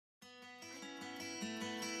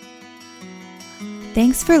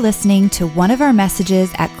Thanks for listening to one of our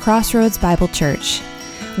messages at Crossroads Bible Church.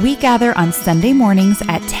 We gather on Sunday mornings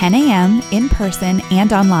at 10 a.m. in person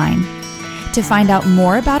and online. To find out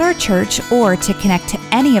more about our church or to connect to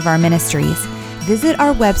any of our ministries, visit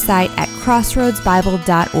our website at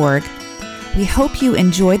crossroadsbible.org. We hope you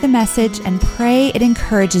enjoy the message and pray it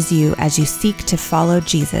encourages you as you seek to follow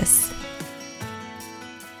Jesus.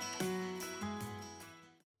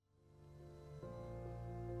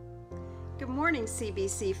 Good morning,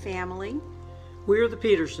 CBC family. We're the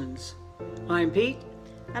Petersons. I'm Pete.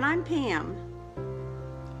 And I'm Pam.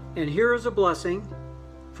 And here is a blessing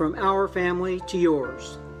from our family to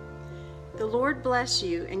yours. The Lord bless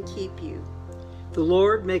you and keep you. The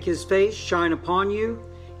Lord make his face shine upon you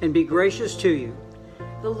and be gracious to you.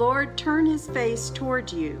 The Lord turn his face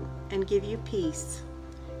toward you and give you peace.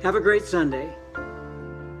 Have a great Sunday.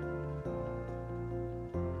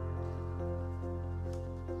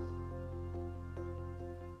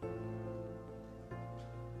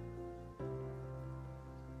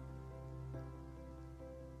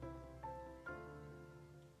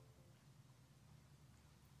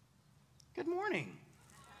 Good morning.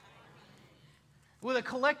 With a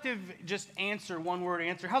collective just answer, one-word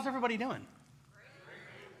answer, how's everybody doing?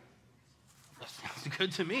 That sounds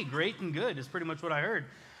good to me. Great and good is pretty much what I heard.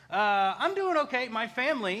 I'm doing okay. My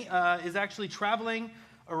family is actually traveling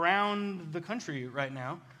around the country right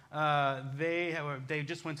now. They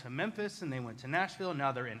just went to Memphis and they went to Nashville.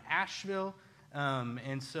 Now they're in Asheville.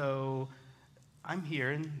 And so I'm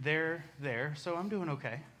here and they're there. So I'm doing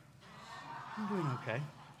okay.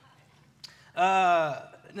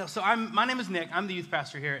 My name is Nick. I'm the youth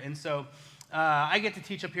pastor here, and so I get to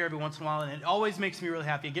teach up here every once in a while, and it always makes me really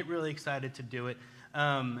happy. I get really excited to do it.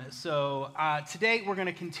 Today we're going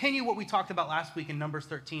to continue what we talked about last week in Numbers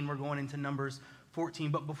 13. We're going into Numbers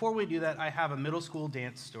 14, but before we do that, I have a middle school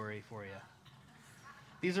dance story for you.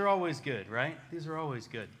 These are always good, right? These are always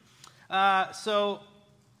good. I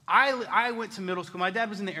went to middle school. My dad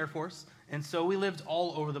was in the Air Force, and so we lived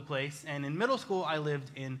all over the place, and in middle school I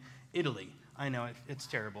lived in Italy. I know, it's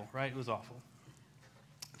terrible, right? It was awful.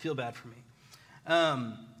 I feel bad for me.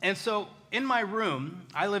 And so in my room,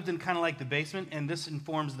 I lived in kind of like the basement, and this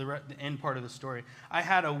informs the end part of the story. I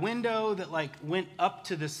had a window that went up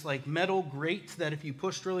to this metal grate that if you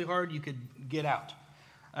pushed really hard, you could get out.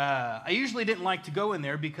 I usually didn't like to go in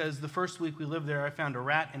there because the first week we lived there, I found a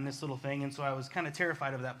rat in this little thing, and so I was kind of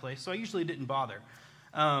terrified of that place, so I usually didn't bother.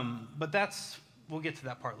 But we'll get to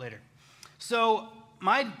that part later. So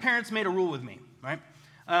my parents made a rule with me, right?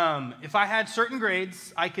 If I had certain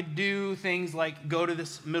grades, I could do things like go to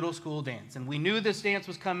this middle school dance. And we knew this dance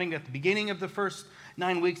was coming at the beginning of the first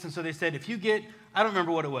 9 weeks. And so they said, if you get, I don't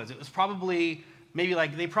remember what it was. It was probably,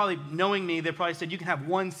 knowing me, they probably said, you can have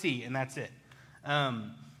one C and that's it.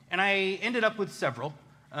 And I ended up with several,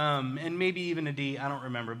 and maybe even a D, I don't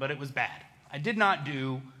remember, but it was bad. I did not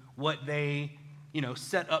do what they,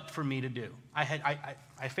 set up for me to do. I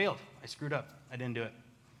failed. I screwed up. I didn't do it.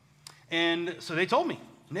 And so they told me,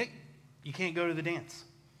 Nick, you can't go to the dance.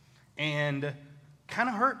 And kind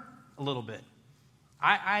of hurt a little bit.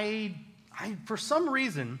 I for some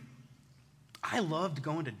reason, I loved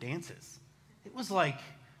going to dances. It was like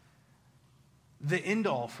the end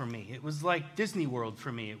all for me. It was like Disney World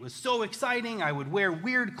for me. It was so exciting. I would wear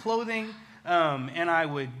weird clothing, and I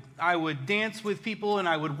would dance with people, and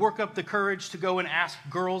I would work up the courage to go and ask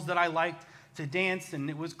girls that I liked to dance, and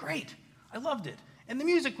it was great. I loved it. And the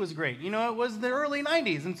music was great. It was the early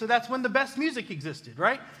 90s, and so that's when the best music existed,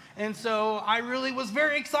 right? And so I really was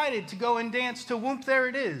very excited to go and dance to Whoop There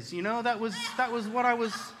It Is. That was what I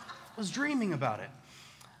was dreaming about it.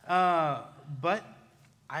 But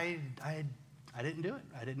I didn't do it.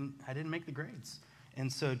 I didn't make the grades. And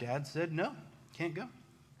so Dad said, no, can't go.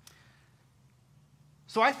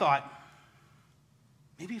 So I thought,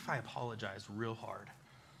 maybe if I apologize real hard,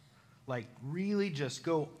 really just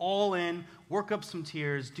go all in, work up some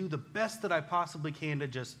tears, do the best that I possibly can to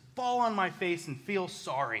just fall on my face and feel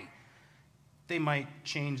sorry, they might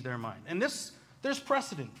change their mind. And there's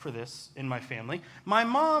precedent for this in my family. My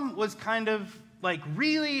mom was kind of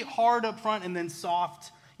really hard up front and then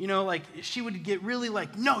soft. She would get really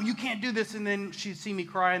no, you can't do this. And then she'd see me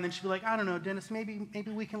cry and then she'd be like, I don't know, Dennis, maybe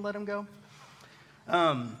we can let him go.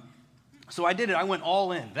 So I did it. I went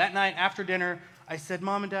all in. That night after dinner, I said,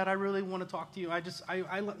 Mom and Dad, I really want to talk to you. I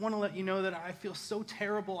want to let you know that I feel so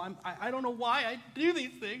terrible. I don't know why I do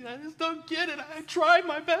these things. I just don't get it. I tried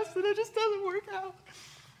my best and it just doesn't work out.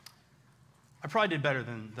 I probably did better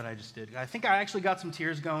than I just did. I think I actually got some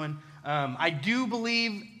tears going. I do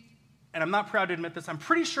believe, and I'm not proud to admit this, I'm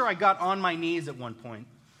pretty sure I got on my knees at one point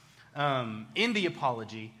in the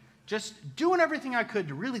apology just doing everything I could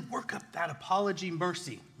to really work up that apology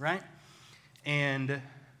mercy, right? And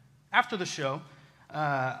after the show,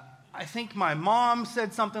 I think my mom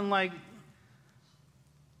said something like,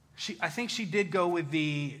 I think she did go with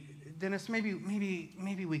the, Dennis, maybe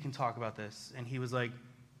we can talk about this. And he was like,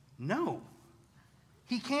 no,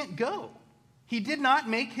 he can't go. He did not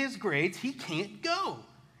make his grades. He can't go.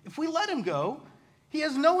 If we let him go, he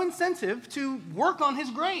has no incentive to work on his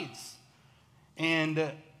grades.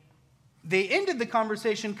 And they ended the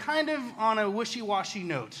conversation kind of on a wishy-washy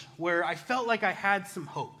note where I felt like I had some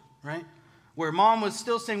hope, right? Where mom was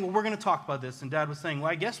still saying, well, we're going to talk about this. And dad was saying,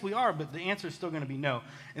 well, I guess we are, but the answer is still going to be no.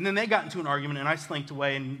 And then they got into an argument, and I slinked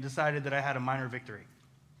away and decided that I had a minor victory.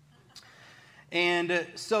 And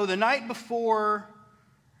so the night before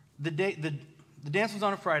the dance was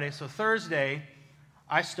on a Friday, so Thursday,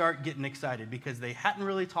 I start getting excited because they hadn't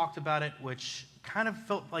really talked about it, which kind of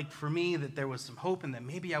felt like for me that there was some hope and that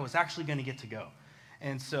maybe I was actually going to get to go.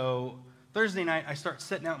 And so Thursday night, I start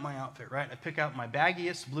setting out my outfit, right? I pick out my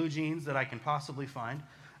baggiest blue jeans that I can possibly find.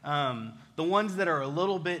 The ones that are a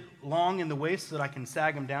little bit long in the waist so that I can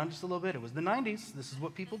sag them down just a little bit. It was the 90s. This is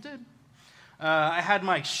what people did. I had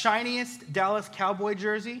my shiniest Dallas Cowboy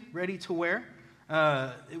jersey ready to wear.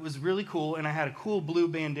 It was really cool, and I had a cool blue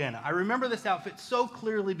bandana. I remember this outfit so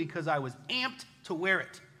clearly because I was amped to wear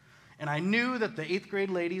it. And I knew that the 8th grade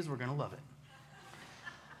ladies were going to love it.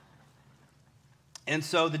 And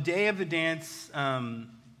so the day of the dance,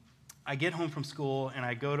 I get home from school, and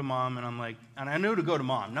I go to mom, and I'm like, and I know to go to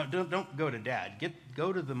mom. No, don't go to dad.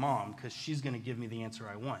 Go to the mom, because she's going to give me the answer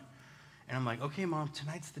I want. And I'm like, okay, mom,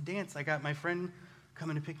 tonight's the dance. I got my friend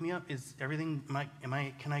coming to pick me up. Is everything, can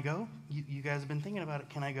I go? You guys have been thinking about it.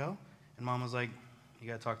 Can I go? And mom was like, you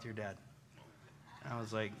got to talk to your dad. And I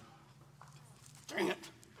was like, dang it.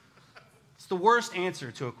 It's the worst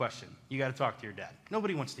answer to a question. You got to talk to your dad.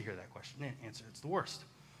 Nobody wants to hear that answer. It's the worst.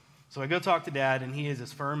 So I go talk to dad, and he is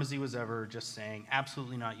as firm as he was ever, just saying,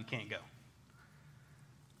 absolutely not, you can't go.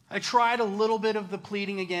 I tried a little bit of the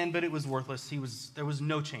pleading again, but it was worthless. There was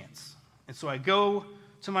no chance. And so I go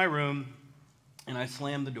to my room, and I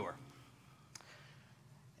slam the door.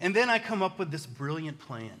 And then I come up with this brilliant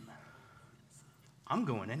plan. I'm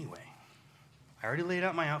going anyway. I already laid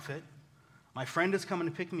out my outfit. My friend is coming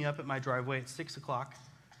to pick me up at my driveway at 6 o'clock.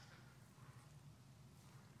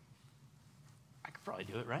 I could probably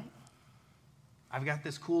do it, right? I've got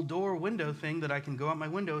this cool door window thing that I can go out my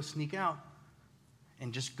window, sneak out,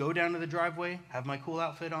 and just go down to the driveway, have my cool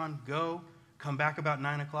outfit on, go, come back about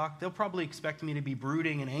 9 o'clock. They'll probably expect me to be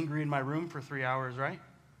brooding and angry in my room for 3 hours, right?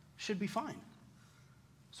 Should be fine.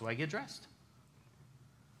 So I get dressed.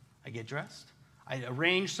 I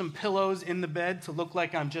arrange some pillows in the bed to look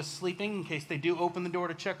like I'm just sleeping in case they do open the door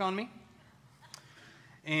to check on me.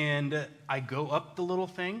 And I go up the little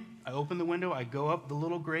thing. I open the window. I go up the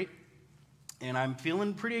little grate. And I'm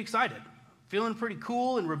feeling pretty excited. Feeling pretty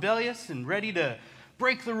cool and rebellious and ready to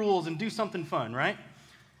break the rules and do something fun, right?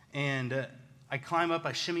 And I climb up.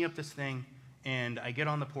 I shimmy up this thing. And I get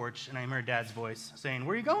on the porch. And I hear Dad's voice saying,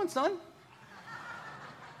 "Where you going, son?"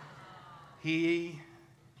 He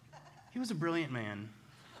was a brilliant man.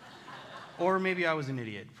 Or maybe I was an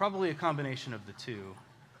idiot. Probably a combination of the two.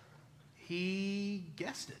 He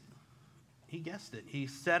guessed it. He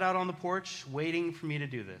sat out on the porch waiting for me to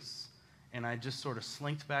do this. And I just sort of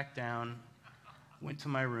slinked back down, went to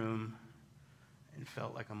my room, and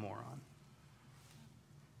felt like a moron.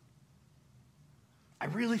 I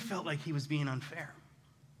really felt like he was being unfair.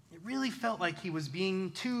 It really felt like he was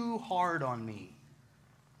being too hard on me.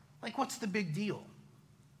 Like, what's the big deal?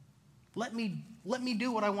 Let me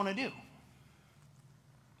do what I want to do.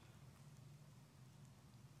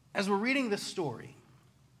 As we're reading this story,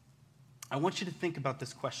 I want you to think about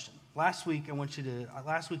this question. Last week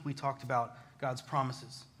we talked about God's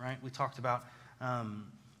promises, right? We talked about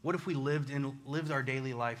what if we lived our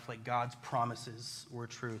daily life like God's promises were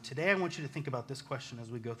true. Today I want you to think about this question as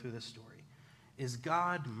we go through this story. Is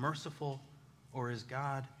God merciful or is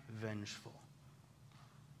God vengeful?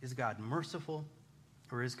 Is God merciful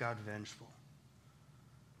or is God vengeful?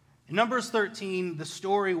 In Numbers 13, the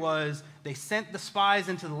story was they sent the spies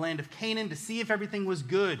into the land of Canaan to see if everything was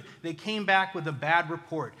good. They came back with a bad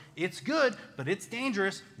report. It's good, but it's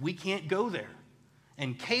dangerous. We can't go there.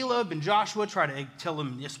 And Caleb and Joshua try to tell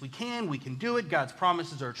them, yes, we can do it. God's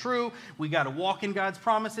promises are true. We got to walk in God's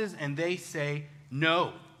promises. And they say,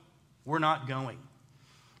 no, we're not going.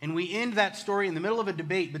 And we end that story in the middle of a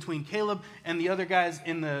debate between Caleb and the other guys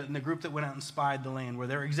in the group that went out and spied the land, where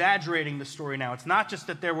they're exaggerating the story now. It's not just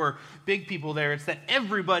that there were big people there, it's that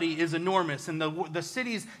everybody is enormous, and the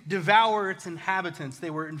cities devour its inhabitants. They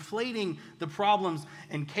were inflating the problems,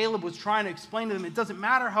 and Caleb was trying to explain to them, it doesn't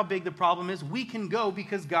matter how big the problem is, we can go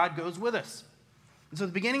because God goes with us. And so at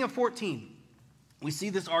the beginning of 14, we see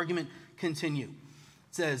this argument continue.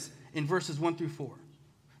 It says in verses 1 through 4,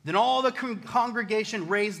 then all the congregation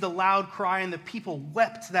raised a loud cry, and the people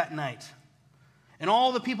wept that night. And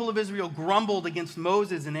all the people of Israel grumbled against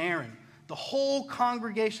Moses and Aaron. The whole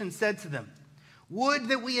congregation said to them, would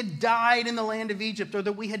that we had died in the land of Egypt, or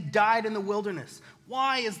that we had died in the wilderness.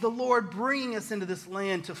 Why is the Lord bringing us into this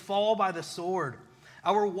land to fall by the sword?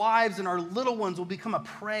 Our wives and our little ones will become a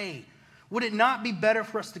prey. Would it not be better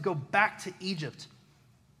for us to go back to Egypt?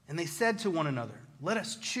 And they said to one another, let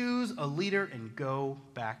us choose a leader and go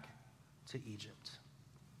back to Egypt.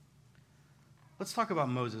 Let's talk about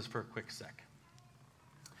Moses for a quick sec.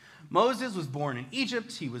 Moses was born in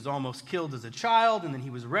Egypt. He was almost killed as a child, and then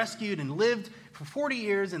he was rescued and lived for 40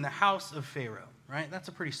 years in the house of Pharaoh, right? That's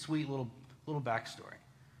a pretty sweet little backstory.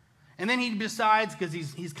 And then he decides, because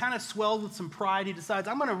he's kind of swelled with some pride, he decides,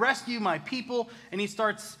 I'm going to rescue my people, and he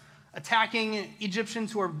starts attacking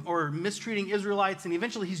Egyptians who are mistreating Israelites, and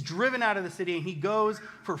eventually he's driven out of the city, and he goes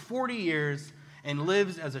for 40 years and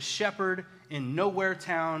lives as a shepherd in nowhere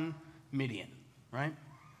town, Midian, right?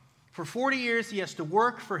 For 40 years, he has to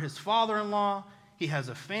work for his father-in-law. He has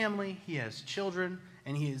a family, he has children,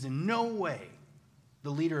 and he is in no way the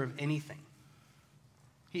leader of anything.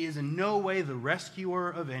 He is in no way the rescuer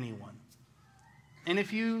of anyone. And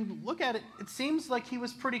if you look at it, it seems like he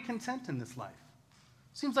was pretty content in this life.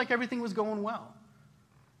 Seems like everything was going well.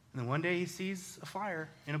 And then one day he sees a fire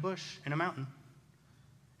in a bush in a mountain.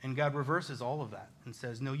 And God reverses all of that and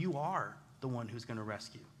says, no, you are the one who's going to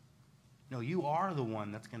rescue. No, you are the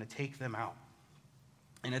one that's going to take them out.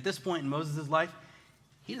 And at this point in Moses' life,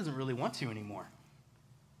 he doesn't really want to anymore.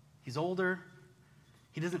 He's older.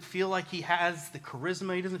 He doesn't feel like he has the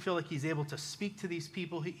charisma. He doesn't feel like he's able to speak to these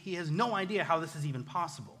people. He has no idea how this is even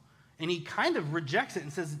possible. And he kind of rejects it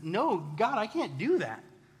and says, no, God, I can't do that.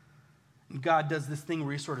 And God does this thing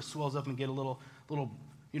where he sort of swells up and get a little,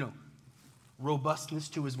 robustness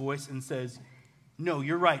to his voice and says, no,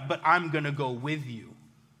 you're right, but I'm going to go with you.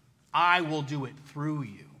 I will do it through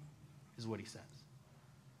you, is what he says.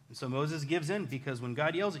 And so Moses gives in, because when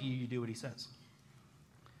God yells at you, you do what he says.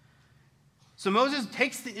 So Moses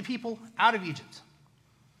takes the people out of Egypt.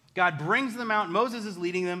 God brings them out. Moses is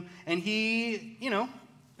leading them, and he,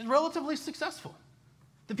 is relatively successful.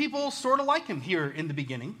 The people sort of like him here in the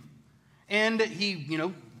beginning. And he,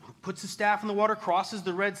 puts his staff in the water, crosses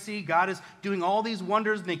the Red Sea. God is doing all these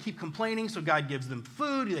wonders, and they keep complaining, so God gives them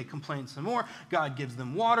food. They complain some more. God gives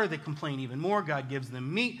them water. They complain even more. God gives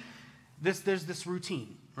them meat. There's this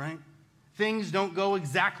routine, right? Things don't go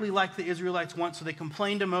exactly like the Israelites want, so they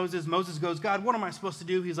complain to Moses. Moses goes, God, what am I supposed to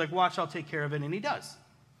do? He's like, watch, I'll take care of it, and he does.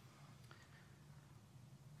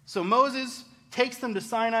 So Moses takes them to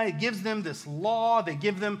Sinai, gives them this law.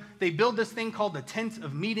 They build this thing called the tent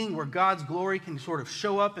of meeting, where God's glory can sort of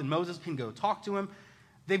show up and Moses can go talk to him.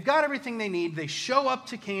 They've got everything they need. They show up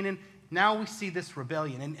to Canaan. Now we see this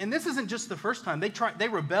rebellion. And this isn't just the first time. They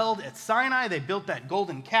rebelled at Sinai. They built that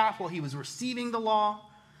golden calf while he was receiving the law.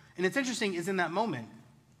 And it's interesting is in that moment,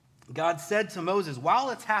 God said to Moses, while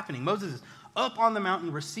it's happening, Moses is up on the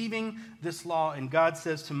mountain receiving this law, and God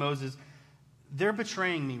says to Moses, they're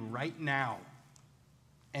betraying me right now.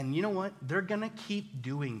 And you know what? They're going to keep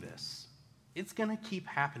doing this. It's going to keep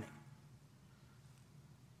happening.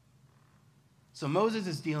 So Moses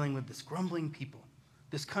is dealing with this grumbling people,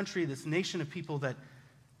 this country, this nation of people that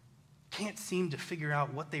can't seem to figure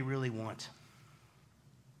out what they really want.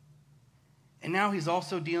 And now he's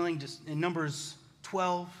also dealing, just in Numbers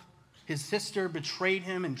 12, his sister betrayed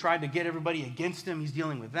him and tried to get everybody against him. He's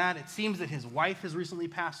dealing with that. It seems that his wife has recently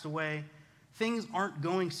passed away. Things aren't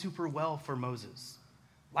going super well for Moses.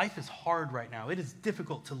 Life is hard right now. It is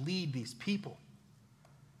difficult to lead these people.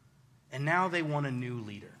 And now they want a new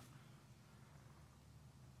leader.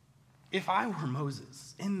 If I were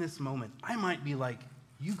Moses in this moment, I might be like,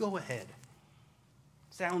 you go ahead.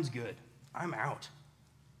 Sounds good. I'm out.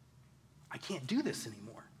 I can't do this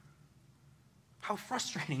anymore. How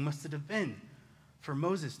frustrating must it have been for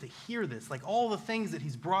Moses to hear this? Like all the things that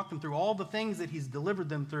he's brought them through, all the things that he's delivered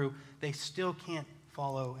them through, they still can't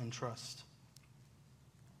follow and trust.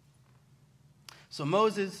 So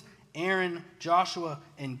Moses, Aaron, Joshua,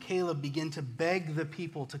 and Caleb begin to beg the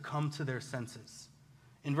people to come to their senses.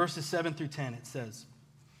 In verses 7 through 10, it says,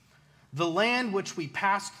 The land which we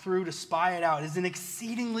passed through to spy it out is an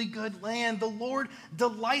exceedingly good land. The Lord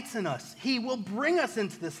delights in us. He will bring us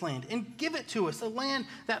into this land and give it to us, a land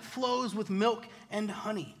that flows with milk and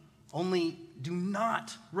honey. Only do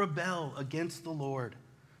not rebel against the Lord.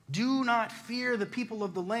 Do not fear the people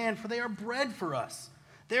of the land, for they are bread for us.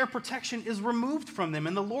 Their protection is removed from them,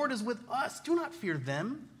 and the Lord is with us. Do not fear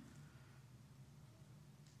them.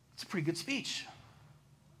 It's a pretty good speech.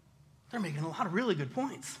 They're making a lot of really good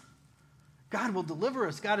points. God will deliver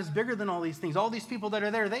us. God is bigger than all these things. All these people that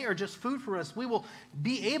are there, they are just food for us. We will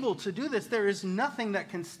be able to do this. There is nothing that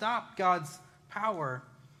can stop God's power.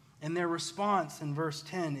 And their response in verse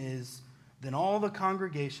 10 is, then all the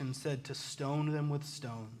congregation said to stone them with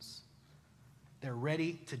stones. They're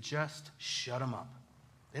ready to just shut them up.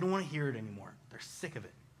 They don't want to hear it anymore. They're sick of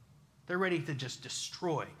it. They're ready to just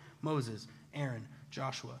destroy Moses, Aaron,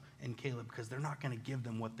 Joshua, and Caleb because they're not going to give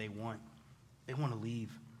them what they want. They want to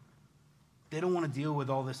leave. They don't want to deal with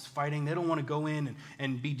all this fighting. They don't want to go in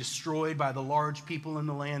and be destroyed by the large people in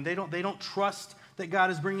the land. They don't trust that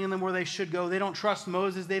God is bringing them where they should go. They don't trust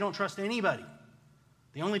Moses. They don't trust anybody.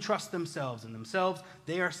 They only trust themselves. And themselves,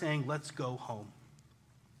 they are saying, let's go home.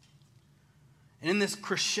 And in this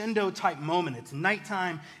crescendo type moment, it's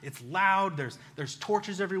nighttime, it's loud, there's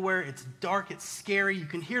torches everywhere, it's dark, it's scary. You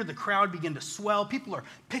can hear the crowd begin to swell. People are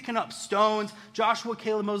picking up stones. Joshua,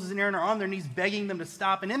 Caleb, Moses, and Aaron are on their knees begging them to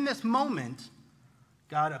stop. And in this moment,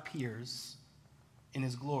 God appears in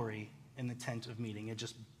his glory in the tent of meeting. It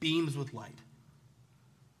just beams with light.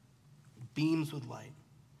 It beams with light.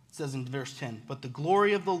 It says in verse 10, but the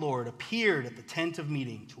glory of the Lord appeared at the tent of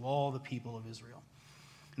meeting to all the people of Israel.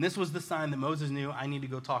 And this was the sign that Moses knew, I need to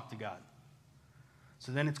go talk to God.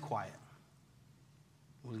 So then it's quiet.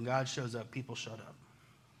 When God shows up, people shut up.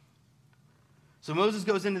 So Moses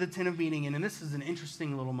goes into the tent of meeting, and this is an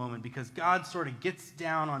interesting little moment because God sort of gets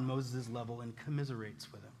down on Moses' level and commiserates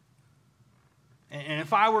with him. And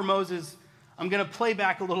if I were Moses, I'm going to play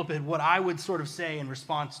back a little bit what I would sort of say in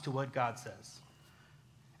response to what God says.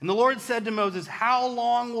 And the Lord said to Moses, how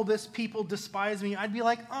long will this people despise me? I'd be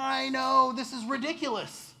like, I know, this is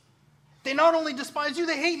ridiculous. They not only despise you,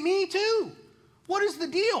 they hate me too. What is the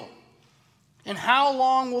deal? And how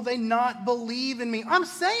long will they not believe in me? I'm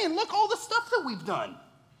saying, look, all the stuff that we've done.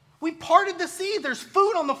 We parted the sea. There's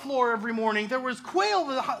food on the floor every morning. There was quail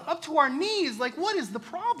up to our knees. Like, what is the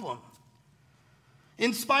problem?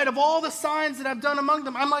 In spite of all the signs that I've done among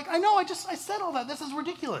them, I'm like, I know, I said all that. This is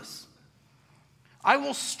ridiculous. I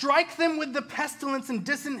will strike them with the pestilence and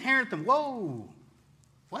disinherit them. Whoa.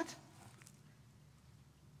 What?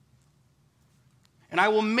 And I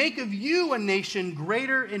will make of you a nation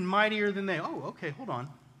greater and mightier than they. Oh, okay, hold on.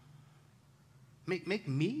 Make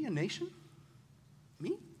me a nation?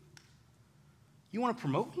 Me? You want to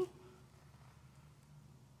promote me?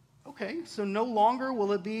 Okay, so no longer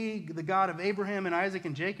will it be the God of Abraham and Isaac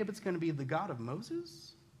and Jacob. It's going to be the God of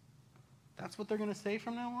Moses? That's what they're going to say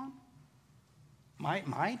from now on?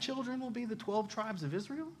 My children will be the 12 tribes of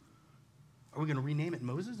Israel? Are we going to rename it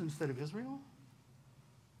Moses instead of Israel?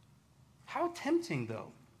 How tempting,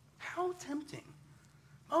 though. How tempting.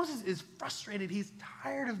 Moses is frustrated. He's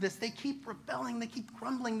tired of this. They keep rebelling. They keep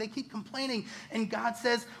grumbling. They keep complaining. And God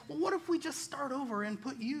says, well, what if we just start over and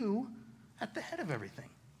put you at the head of everything?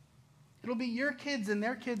 It'll be your kids and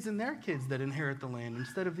their kids and their kids that inherit the land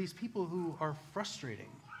instead of these people who are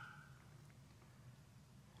frustrating.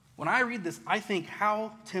 When I read this, I think,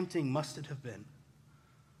 how tempting must it have been?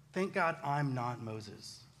 Thank God I'm not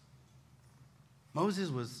Moses.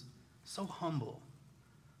 Moses was so humble.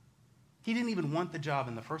 He didn't even want the job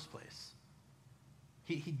in the first place.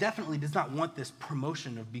 He definitely does not want this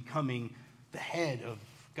promotion of becoming the head of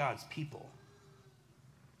God's people.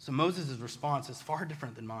 So Moses' response is far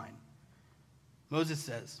different than mine. Moses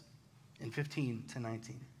says in 15 to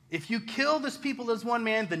 19, if you kill this people as one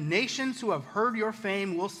man, the nations who have heard your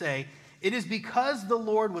fame will say, it is because the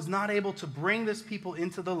Lord was not able to bring this people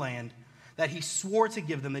into the land that he swore to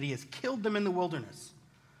give them, that he has killed them in the wilderness.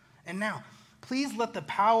 And now, please let the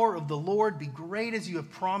power of the Lord be great as you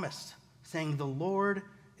have promised, saying the Lord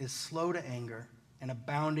is slow to anger and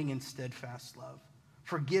abounding in steadfast love,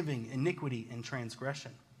 forgiving iniquity and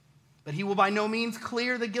transgression. But he will by no means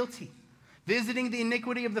clear the guilty, visiting the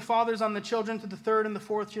iniquity of the fathers on the children to the third and the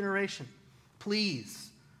fourth generation.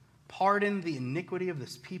 Please pardon the iniquity of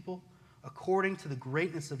this people according to the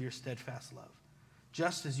greatness of your steadfast love,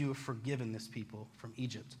 just as you have forgiven this people from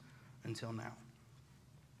Egypt until now.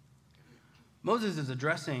 Moses is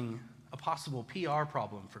addressing a possible PR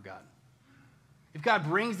problem for God. If God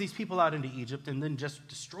brings these people out into Egypt and then just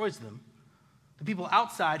destroys them, The people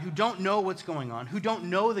outside who don't know what's going on, who don't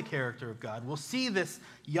know the character of God, will see this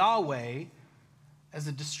Yahweh as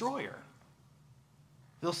a destroyer.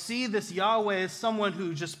 They'll see this Yahweh as someone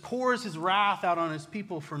who just pours his wrath out on his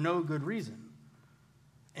people for no good reason.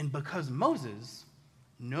 And because Moses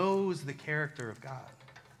knows the character of God,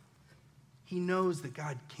 he knows that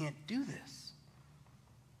God can't do this.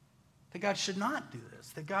 That God should not do this.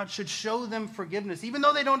 That God should show them forgiveness, even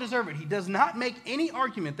though they don't deserve it. He does not make any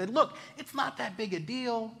argument that, look, it's not that big a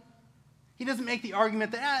deal. He doesn't make the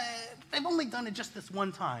argument that they've only done it just this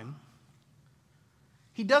one time.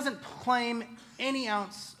 He doesn't claim any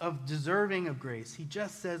ounce of deserving of grace. He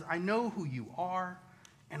just says, I know who you are,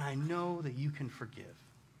 and I know that you can forgive.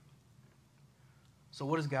 So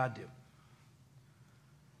what does God do?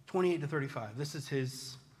 28 to 35. This is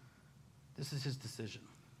his decision.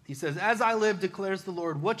 He says, as I live, declares the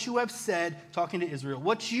Lord, what you have said, talking to Israel,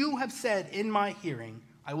 what you have said in my hearing,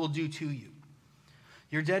 I will do to you.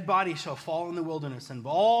 Your dead body shall fall in the wilderness, and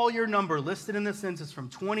all your number listed in the census from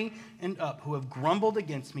 20 and up who have grumbled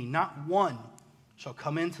against me, not one shall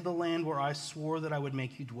come into the land where I swore that I would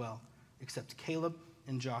make you dwell, except Caleb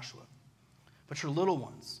and Joshua. But your little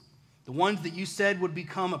ones, the ones that you said would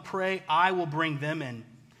become a prey, I will bring them in,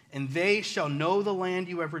 and they shall know the land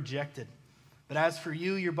you have rejected. But as for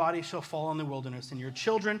you, your body shall fall in the wilderness, and your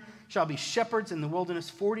children shall be shepherds in the wilderness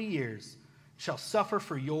 40 years, shall suffer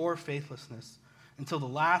for your faithlessness, until the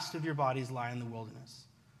last of your bodies lie in the wilderness.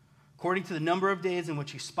 According to the number of days in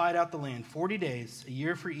which you spied out the land, 40 days, a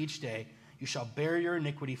year for each day, you shall bear your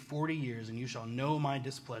iniquity 40 years, and you shall know my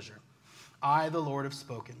displeasure. I, the Lord, have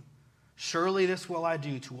spoken. Surely this will I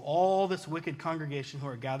do to all this wicked congregation who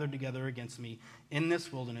are gathered together against me in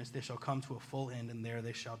this wilderness. They shall come to a full end, and there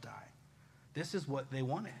they shall die. This is what they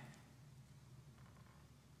wanted.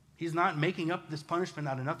 He's not making up this punishment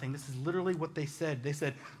out of nothing. This is literally what they said. They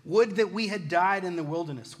said, would that we had died in the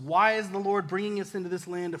wilderness. Why is the Lord bringing us into this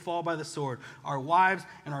land to fall by the sword? Our wives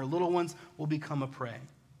and our little ones will become a prey.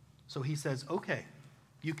 So he says, okay,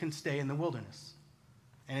 you can stay in the wilderness.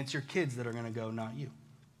 And it's your kids that are going to go, not you.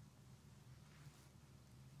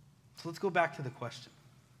 So let's go back to the question.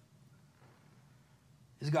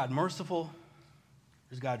 Is God merciful?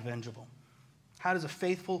 Or is God vengeful? How does a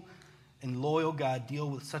faithful and loyal God deal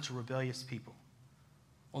with such a rebellious people?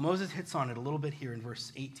 Well, Moses hits on it a little bit here in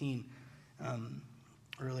verse 18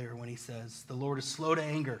 earlier when he says, the Lord is slow to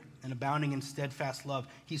anger and abounding in steadfast love.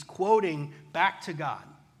 He's quoting back to God,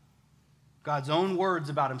 God's own words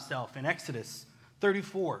about himself in Exodus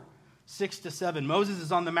 34, 6-7. Moses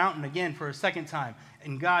is on the mountain again for a second time,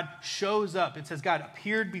 and God shows up. It says God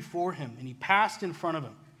appeared before him, and he passed in front of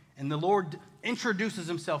him. And the Lord introduces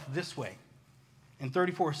himself this way. In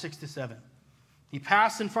 34, 6-7. He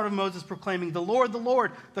passed in front of Moses proclaiming, the Lord,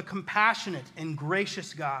 the compassionate and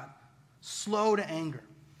gracious God, slow to anger,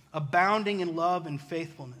 abounding in love and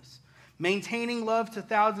faithfulness, maintaining love to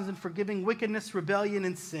thousands and forgiving wickedness, rebellion,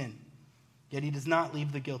 and sin. Yet he does not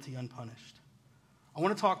leave the guilty unpunished. I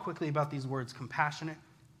want to talk quickly about these words, compassionate,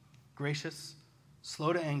 gracious,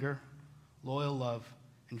 slow to anger, loyal love,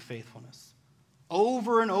 and faithfulness.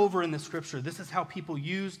 Over and over in the scripture, this is how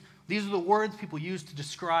these are the words people use to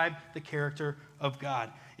describe the character of God.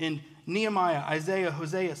 In Nehemiah, Isaiah,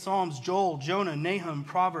 Hosea, Psalms, Joel, Jonah, Nahum,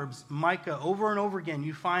 Proverbs, Micah, over and over again,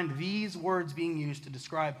 you find these words being used to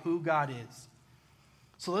describe who God is.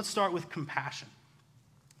 So let's start with compassion.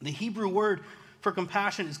 The Hebrew word for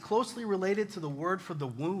compassion is closely related to the word for the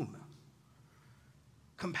womb.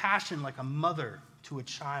 Compassion like a mother to a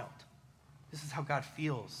child. This is how God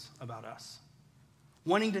feels about us.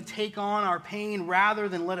 Wanting to take on our pain rather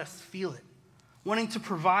than let us feel it. Wanting to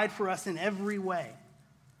provide for us in every way.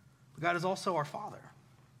 But God is also our Father.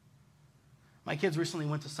 My kids recently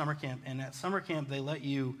went to summer camp, and at summer camp they let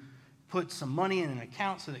you put some money in an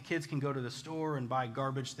account so that kids can go to the store and buy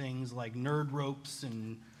garbage things like nerd ropes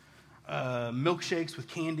and milkshakes with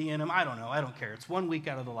candy in them. I don't know. I don't care. It's 1 week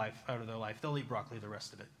out of their life. They'll eat broccoli the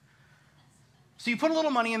rest of it. So you put a little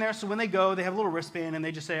money in there, so when they go, they have a little wristband, and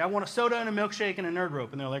they just say, I want a soda and a milkshake and a nerd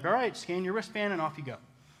rope. And they're like, all right, scan your wristband, and off you go.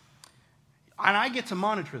 And I get to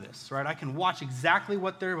monitor this, right? I can watch exactly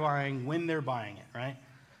what they're buying, when they're buying it, right?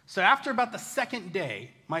 So after about the second day,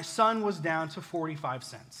 my son was down to 45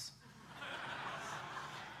 cents.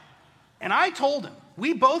 And I told him,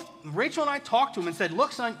 Rachel and I talked to him and said,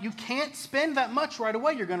 look, son, you can't spend that much right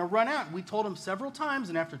away. You're going to run out. We told him several times,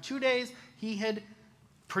 and after 2 days, he had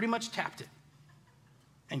pretty much tapped it.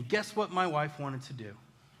 And guess what my wife wanted to do?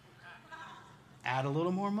 Add a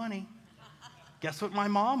little more money. Guess what my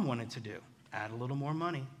mom wanted to do? Add a little more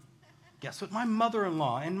money. Guess what my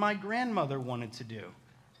mother-in-law and my grandmother wanted to do?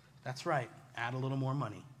 That's right, add a little more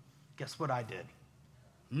money. Guess what I did?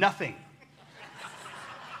 Nothing.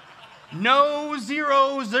 No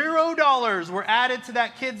 $0 were added to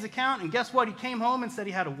that kid's account, and guess what? He came home and said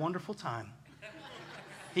he had a wonderful time.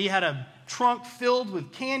 He had a trunk filled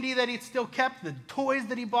with candy that he'd still kept, the toys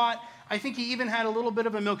that he bought. I think he even had a little bit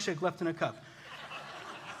of a milkshake left in a cup.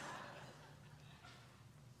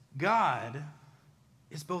 God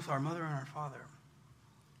is both our mother and our father.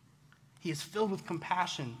 He is filled with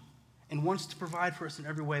compassion and wants to provide for us in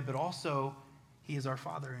every way, but also he is our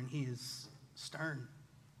father, and he is stern,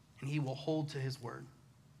 and he will hold to his word.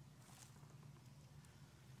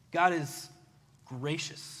 God is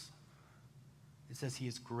gracious. It says he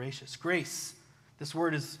is gracious. Grace, this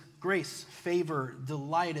word is grace, favor,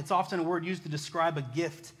 delight. It's often a word used to describe a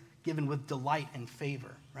gift given with delight and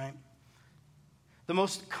favor, right? The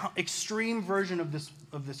most extreme version of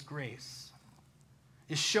this grace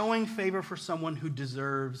is showing favor for someone who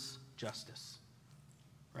deserves justice,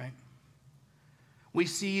 right? We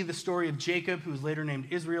see the story of Jacob, who is later named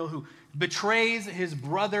Israel, who betrays his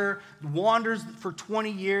brother, wanders for 20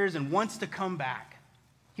 years, and wants to come back.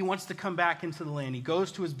 He wants to come back into the land. He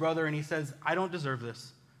goes to his brother and he says, I don't deserve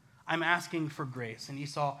this. I'm asking for grace. And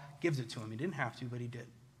Esau gives it to him. He didn't have to, but he did.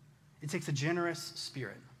 It takes a generous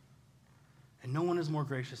spirit. And no one is more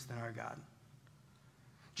gracious than our God.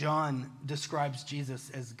 John describes Jesus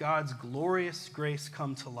as God's glorious grace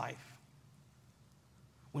come to life.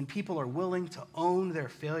 When people are willing to own their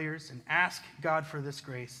failures and ask God for this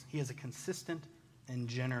grace, he has a consistent and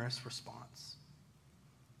generous response.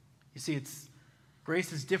 You see,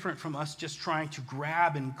 grace is different from us just trying to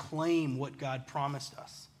grab and claim what God promised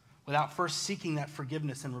us without first seeking that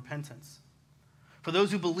forgiveness and repentance. For those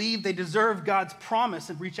who believe they deserve God's promise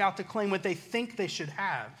and reach out to claim what they think they should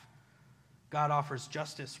have, God offers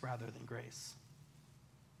justice rather than grace.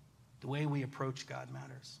 The way we approach God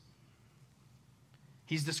matters.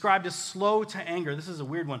 He's described as slow to anger. This is a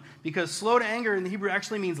weird one, because slow to anger in the Hebrew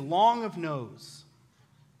actually means long of nose.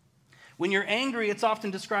 When you're angry, it's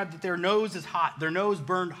often described that their nose is hot, their nose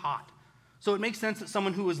burned hot. So it makes sense that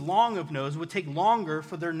someone who is long of nose would take longer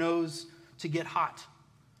for their nose to get hot.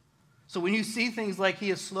 So when you see things like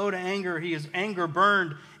he is slow to anger, he is anger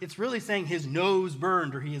burned, it's really saying his nose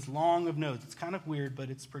burned or he is long of nose. It's kind of weird, but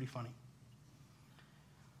it's pretty funny.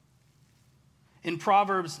 In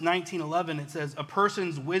Proverbs 19:11, it says, a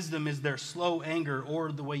person's wisdom is their slow anger,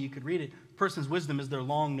 or the way you could read it, a person's wisdom is their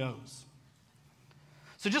long nose.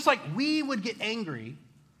 So just like we would get angry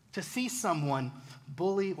to see someone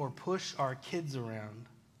bully or push our kids around,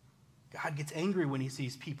 God gets angry when he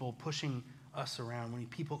sees people pushing us around, when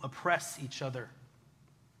people oppress each other.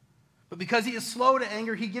 But because he is slow to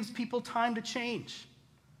anger, he gives people time to change.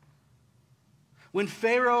 When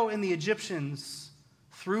Pharaoh and the Egyptians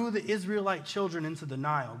threw the Israelite children into the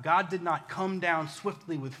Nile, God did not come down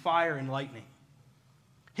swiftly with fire and lightning.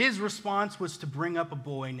 His response was to bring up a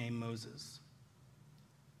boy named Moses.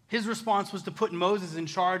 His response was to put Moses in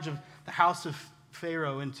charge of the house of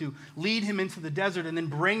Pharaoh and to lead him into the desert and then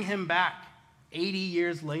bring him back 80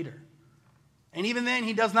 years later. And even then,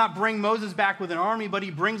 he does not bring Moses back with an army, but he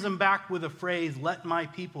brings him back with a phrase, let my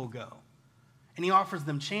people go. And he offers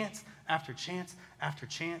them chance after chance after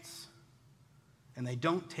chance, and they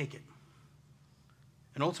don't take it.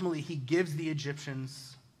 And ultimately, he gives the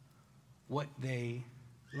Egyptians what they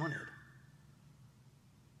wanted.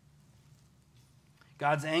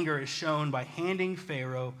 God's anger is shown by handing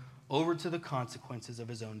Pharaoh over to the consequences of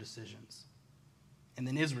his own decisions. And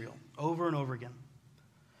then Israel, over and over again,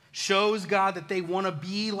 shows God that they want to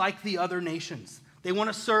be like the other nations. They want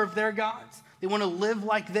to serve their gods. They want to live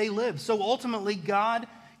like they live. So ultimately, God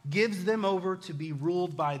gives them over to be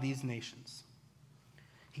ruled by these nations.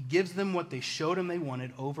 He gives them what they showed him they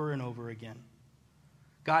wanted over and over again.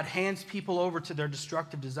 God hands people over to their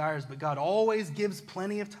destructive desires, but God always gives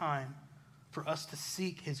plenty of time for us to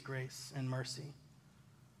seek his grace and mercy.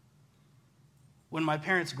 When my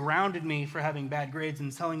parents grounded me for having bad grades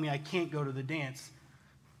and telling me I can't go to the dance,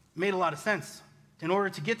 it made a lot of sense. In order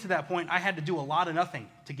to get to that point, I had to do a lot of nothing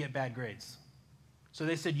to get bad grades. So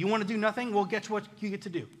they said, you want to do nothing? Well, guess what you get to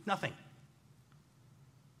do? Nothing.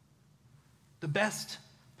 The best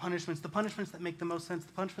punishments, the punishments that make the most sense,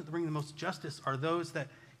 the punishments that bring the most justice are those that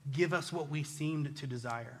give us what we seemed to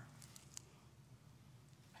desire.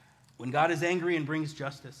 When God is angry and brings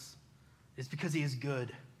justice, it's because he is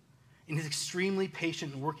good and is extremely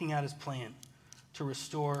patient in working out his plan to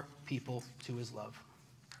restore people to his love.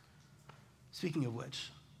 Speaking of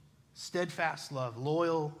which, steadfast love,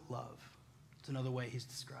 loyal love, it's another way he's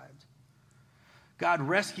described. God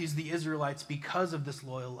rescues the Israelites because of this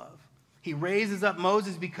loyal love. He raises up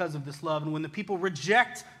Moses because of this love. And when the people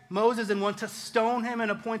reject Moses and want to stone him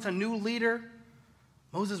and appoint a new leader,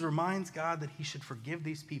 Moses reminds God that he should forgive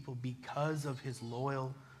these people because of his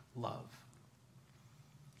loyal love.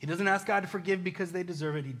 He doesn't ask God to forgive because they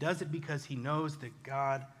deserve it. He does it because he knows that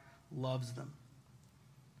God loves them.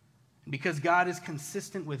 And because God is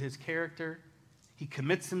consistent with his character, he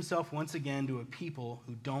commits himself once again to a people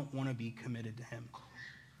who don't want to be committed to him.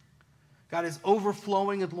 God is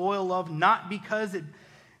overflowing with loyal love, not because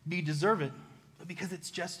we deserve it, but because it's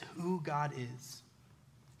just who God is.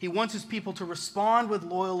 He wants his people to respond with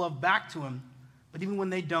loyal love back to him, but even when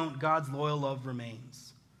they don't, God's loyal love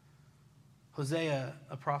remains. Hosea,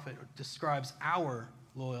 a prophet, describes our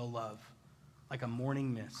loyal love like a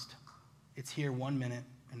morning mist. It's here 1 minute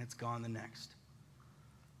and it's gone the next.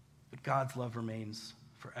 But God's love remains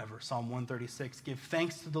forever. Psalm 136, give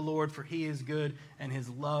thanks to the Lord, for he is good, and his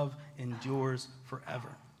love endures forever.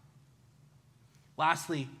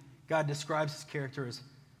 Lastly, God describes his character as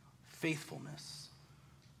faithfulness.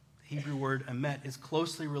 The Hebrew word emet is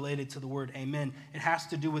closely related to the word amen. It has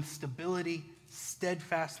to do with stability,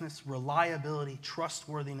 steadfastness, reliability,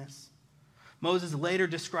 trustworthiness. Moses later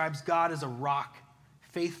describes God as a rock,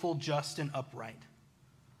 faithful, just, and upright.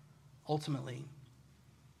 Ultimately,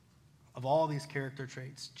 of all these character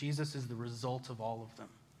traits, Jesus is the result of all of them,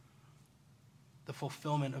 the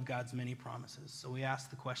fulfillment of God's many promises. So we ask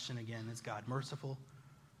the question again, is God merciful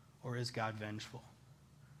or is God vengeful?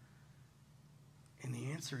 And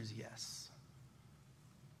the answer is yes.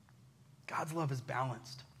 God's love is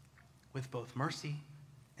balanced with both mercy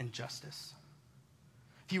and justice.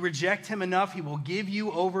 If you reject him enough, he will give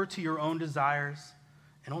you over to your own desires.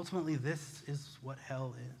 And ultimately, this is what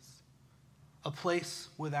hell is. A place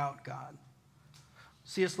without God.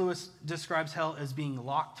 C.S. Lewis describes hell as being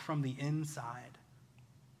locked from the inside.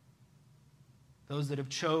 Those that have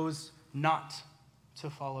chose not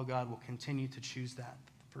to follow God will continue to choose that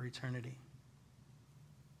for eternity.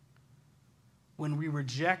 When we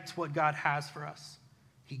reject what God has for us,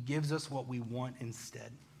 he gives us what we want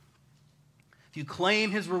instead. If you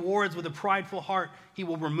claim his rewards with a prideful heart, he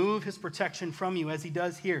will remove his protection from you, as he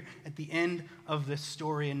does here at the end of this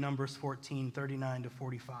story in Numbers 14, 39 to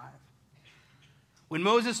 45. When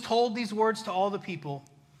Moses told these words to all the people,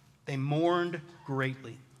 they mourned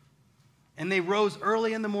greatly. And they rose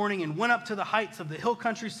early in the morning and went up to the heights of the hill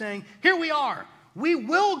country, saying, here we are. We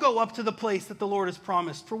will go up to the place that the Lord has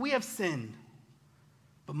promised, for we have sinned.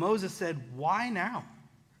 But Moses said, why now?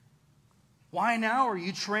 Why now are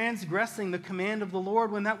you transgressing the command of the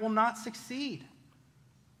Lord when that will not succeed?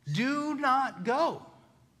 Do not go,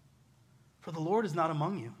 for the Lord is not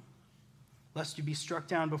among you, lest you be struck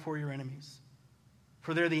down before your enemies.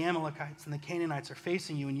 For there the Amalekites and the Canaanites are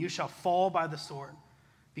facing you, and you shall fall by the sword,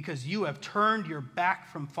 because you have turned your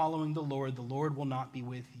back from following the Lord will not be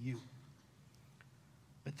with you.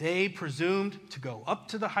 But they presumed to go up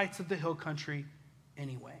to the heights of the hill country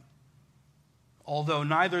anyway. Although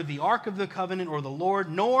neither the Ark of the Covenant or the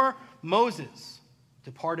Lord nor Moses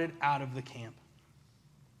departed out of the camp.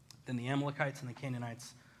 Then the Amalekites and the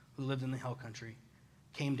Canaanites who lived in the hill country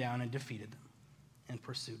came down and defeated them and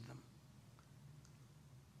pursued them.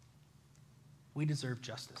 We deserve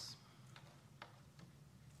justice.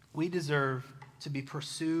 We deserve to be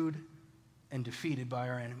pursued and defeated by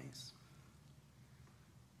our enemies.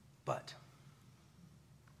 But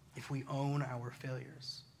if we own our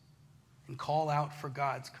failures and call out for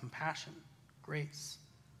God's compassion, grace,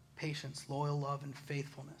 patience, loyal love, and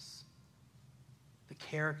faithfulness, the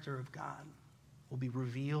character of God will be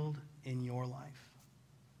revealed in your life.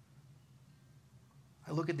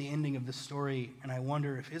 I look at the ending of this story and I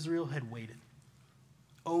wonder if Israel had waited,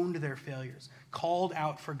 owned their failures, called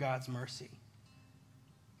out for God's mercy,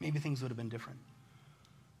 maybe things would have been different.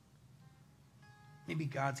 Maybe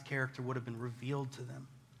God's character would have been revealed to them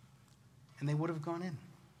and they would have gone in.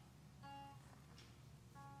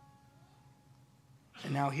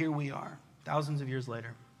 And now here we are, thousands of years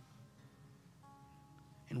later,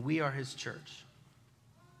 and we are his church.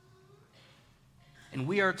 And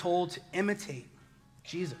we are told to imitate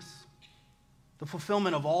Jesus, the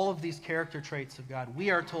fulfillment of all of these character traits of God. We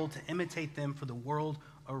are told to imitate them for the world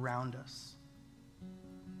around us.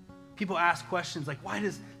 People ask questions like, why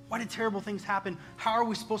did terrible things happen? How are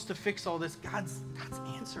we supposed to fix all this? God's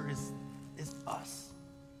answer is us,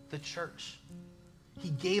 the church. He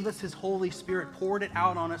gave us his Holy Spirit, poured it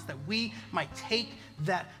out on us that we might take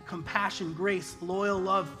that compassion, grace, loyal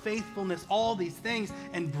love, faithfulness, all these things,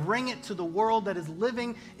 and bring it to the world that is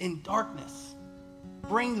living in darkness.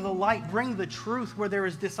 Bring the light, bring the truth. Where there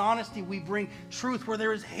is dishonesty, we bring truth. Where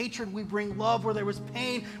there is hatred, we bring love. Where there is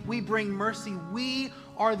pain, we bring mercy. We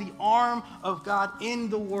are the arm of God in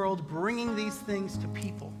the world, bringing these things to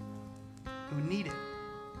people. who need it.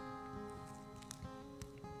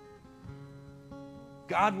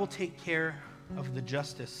 God will take care of the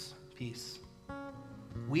justice piece.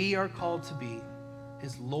 We are called to be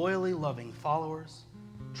his loyally loving followers,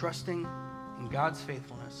 trusting in God's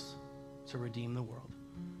faithfulness to redeem the world.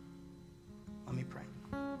 Let me pray.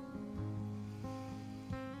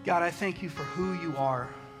 God, I thank you for who you are.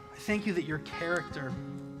 I thank you that your character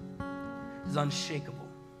is unshakable.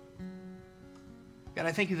 God,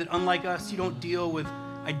 I thank you that unlike us, you don't deal with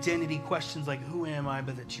identity questions like who am I,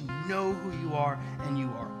 but that you know who you are and you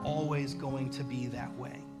are always going to be that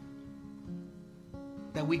way.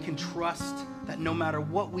 That we can trust that no matter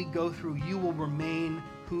what we go through, you will remain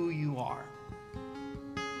who you are.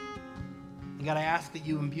 And God, I ask that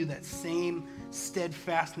you imbue that same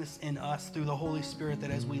steadfastness in us through the Holy Spirit,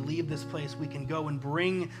 that as we leave this place, we can go and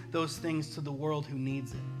bring those things to the world who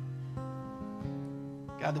needs it.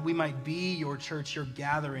 God, that we might be your church, your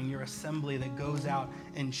gathering, your assembly that goes out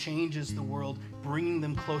and changes the world, bringing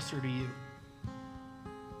them closer to you.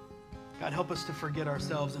 God, help us to forget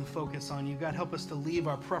ourselves and focus on you. God, help us to leave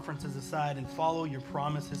our preferences aside and follow your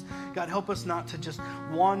promises. God, help us not to just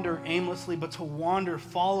wander aimlessly, but to wander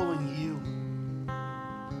following you.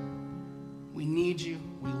 We need you.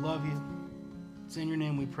 We love you. It's in your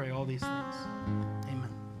name we pray all these things.